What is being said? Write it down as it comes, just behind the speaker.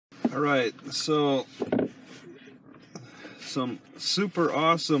Alright, so some super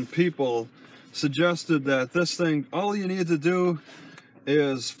awesome people suggested that this thing, all you need to do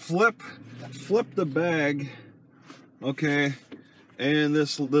is flip the bag, okay, and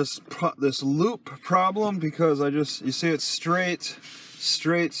this loop problem, because you see it's straight,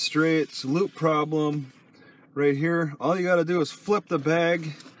 it's loop problem right here. All you got to do is flip the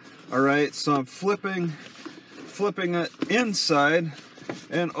bag. Alright, so I'm flipping it inside,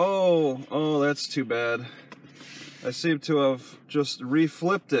 and oh, that's too bad. I seem to have just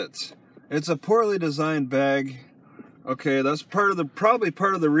reflipped it. It's a poorly designed bag. Okay, that's probably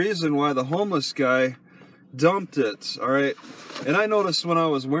part of the reason why the homeless guy dumped it. All right, and I noticed when I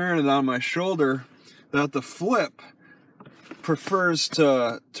was wearing it on my shoulder that the flip prefers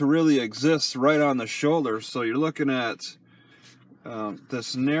to really exist right on the shoulder. So you're looking at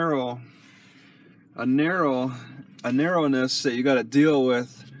this narrowness that you got to deal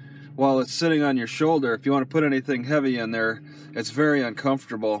with while it's sitting on your shoulder. If you want to put anything heavy in there, it's very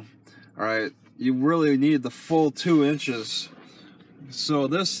uncomfortable. All right, you really need the full 2 inches. So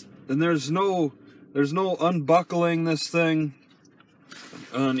this, and there's no unbuckling this thing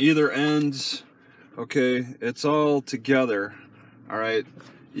on either ends. Okay, it's all together. All right,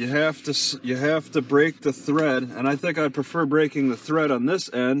 you have to break the thread, and I think I'd prefer breaking the thread on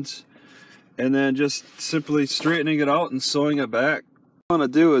this end and then just simply straightening it out and sewing it back. What I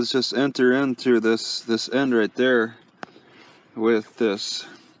want to do is just enter into this end right there with this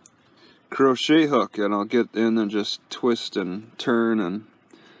crochet hook, and I'll get in and just twist and turn, and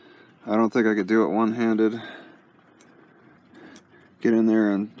I don't think I could do it one-handed. Get in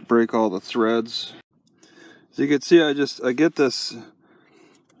there and break all the threads. So you can see I get this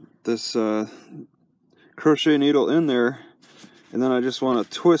crochet needle in there, and then I just want to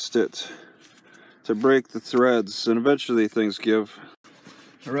twist it to break the threads, and eventually things give.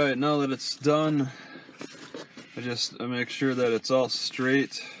 Alright, now that it's done, I make sure that it's all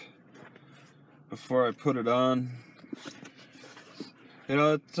straight before I put it on. You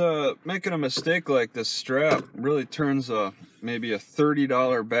know, making a mistake like this strap really turns maybe a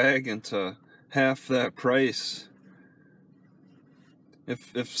 $30 bag into half that price.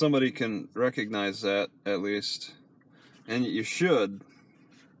 If somebody can recognize that, at least. And you should.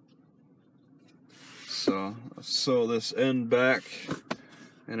 So sew this end back,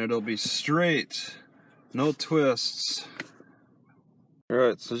 and it'll be straight, no twists.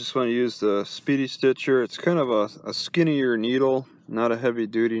 Alright, so I just want to use the Speedy Stitcher. It's kind of a skinnier needle, not a heavy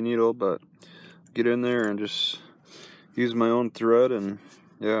duty needle, but get in there and just use my own thread and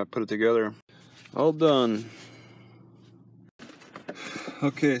yeah, put it together. All done.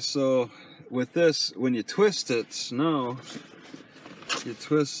 Okay, so with this, when you twist it, now you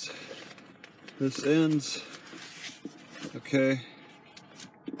twist this end, okay,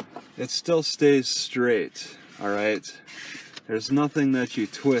 it still stays straight. Alright, there's nothing that you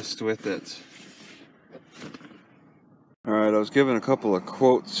twist with it. Alright, I was given a couple of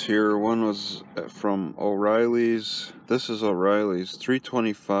quotes here. One was from O'Reilly's. This is O'Reilly's,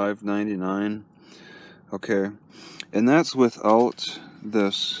 $325.99. Okay, and that's without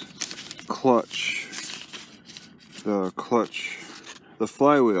this clutch. The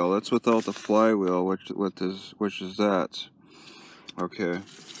flywheel. That's without the flywheel, which is that. Okay.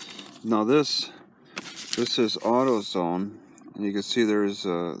 Now this is AutoZone, and you can see there's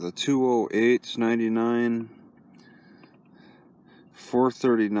the 208.99,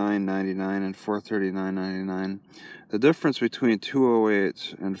 439.99, and 439.99. The difference between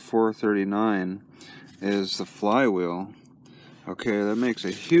 208 and 439 is the flywheel. Okay, that makes a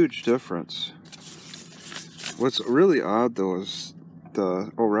huge difference. What's really odd though is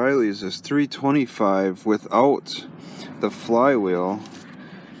the O'Reilly's is $325 without the flywheel,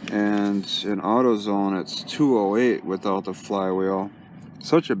 and in AutoZone it's $208 without the flywheel.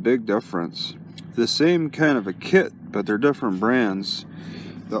 Such a big difference. The same kind of a kit, but they're different brands.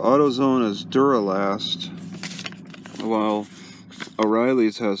 The AutoZone is Duralast, while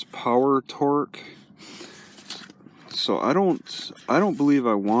O'Reilly's has Power Torque. So I don't believe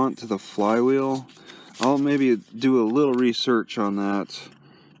I want the flywheel. I'll maybe do a little research on that,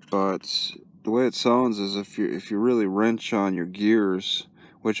 but the way it sounds is if you really wrench on your gears,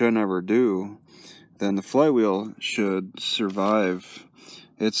 which I never do, then the flywheel should survive.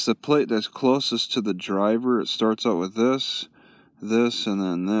 It's the plate that's closest to the driver. It starts out with this, and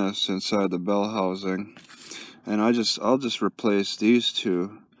then this inside the bell housing. And I'll just replace these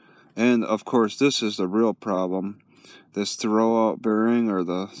two. And of course this is the real problem. This throwout bearing, or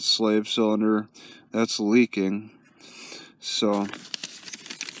the slave cylinder, that's leaking. So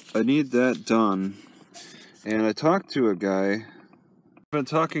I need that done. And I talked to a guy been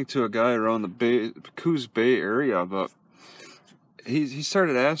talking to a guy around the Coos Bay area, but he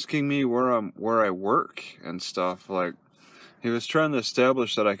started asking me where I work and stuff. Like, he was trying to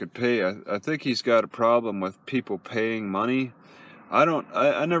establish that I could pay. I think he's got a problem with people paying money.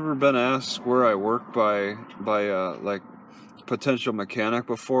 I never been asked where I work by like potential mechanic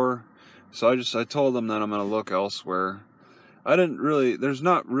before, so I told him that I'm gonna look elsewhere. There's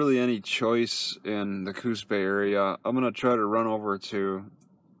not really any choice in the Coos Bay area. I'm gonna try to run over to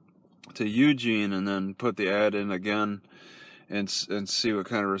Eugene and then put the ad in again and see what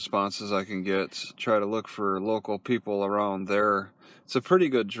kind of responses I can get. Try to look for local people around there. It's a pretty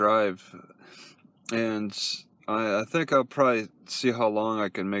good drive, and I think I'll probably see how long I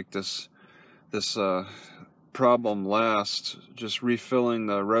can make this problem last. Just refilling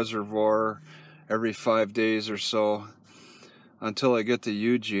the reservoir every 5 days or so until I get to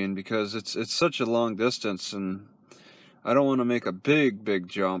Eugene, because it's such a long distance, and I don't want to make a big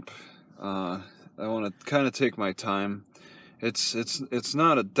jump. I want to kind of take my time. It's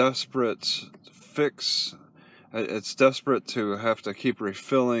not a desperate fix. It's desperate to have to keep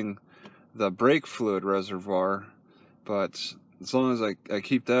refilling the brake fluid reservoir, but as long as I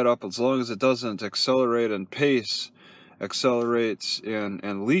keep that up, as long as it doesn't accelerate in pace, accelerates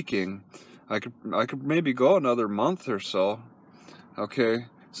in leaking, I could maybe go another month or so. Okay,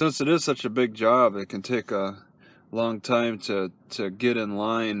 since it is such a big job, it can take a long time to get in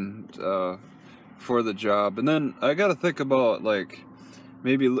line for the job. And then I got to think about, like,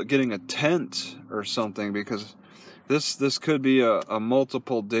 maybe getting a tent or something, because this could be a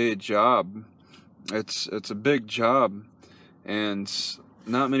multiple day job. It's a big job, and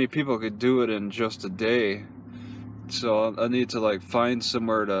not many people could do it in just a day. So I need to, like, find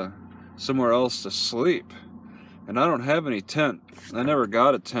somewhere else to sleep, and I don't have any tent. I never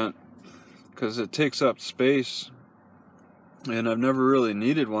got a tent because it takes up space, and I've never really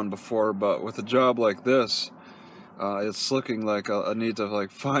needed one before. But with a job like this, it's looking like I need to,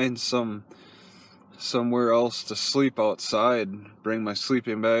 like, find somewhere else to sleep outside, bring my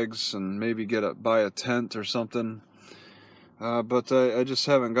sleeping bags, and maybe buy a tent or something. But I just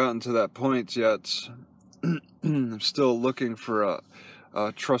haven't gotten to that point yet. I'm still looking for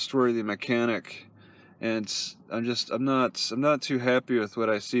a trustworthy mechanic, and I'm not too happy with what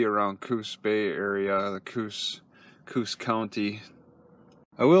I see around Coos Bay area, the Coos County.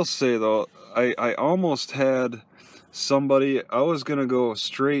 I will say though, I almost had somebody. I was gonna go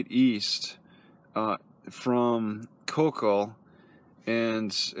straight east from Coco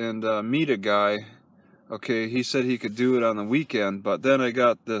and meet a guy. Okay, he said he could do it on the weekend, but then I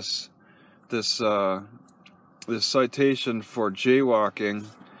got this citation for jaywalking,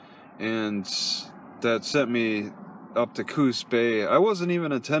 and that sent me up to Coos Bay. I wasn't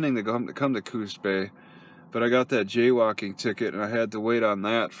even intending to come to Coos Bay, but I got that jaywalking ticket, and I had to wait on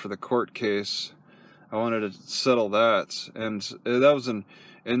that for the court case. I wanted to settle that, and I was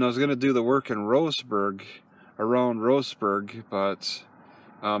going to do the work in Roseburg, around Roseburg, but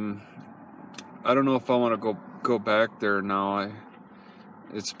I don't know if I want to go back there now.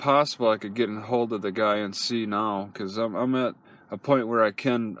 It's possible I could get in hold of the guy and see now, because I'm at a point where I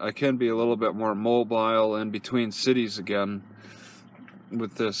can be a little bit more mobile in between cities again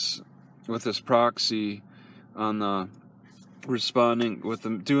with this proxy on the responding with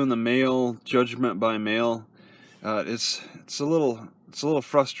doing the mail, judgment by mail. It's a little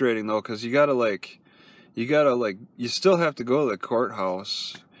frustrating though, because you still have to go to the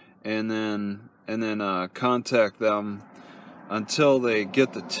courthouse and then contact them until they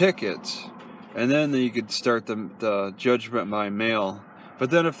get the ticket, and then you could start the judgment by mail. But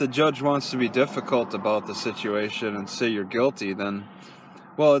then if the judge wants to be difficult about the situation and say you're guilty, then,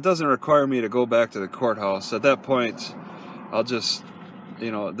 well, it doesn't require me to go back to the courthouse. At that point, I'll just,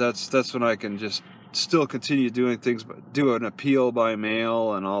 that's when I can just still continue doing things, but do an appeal by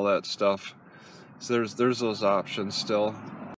mail and all that stuff. So there's those options still.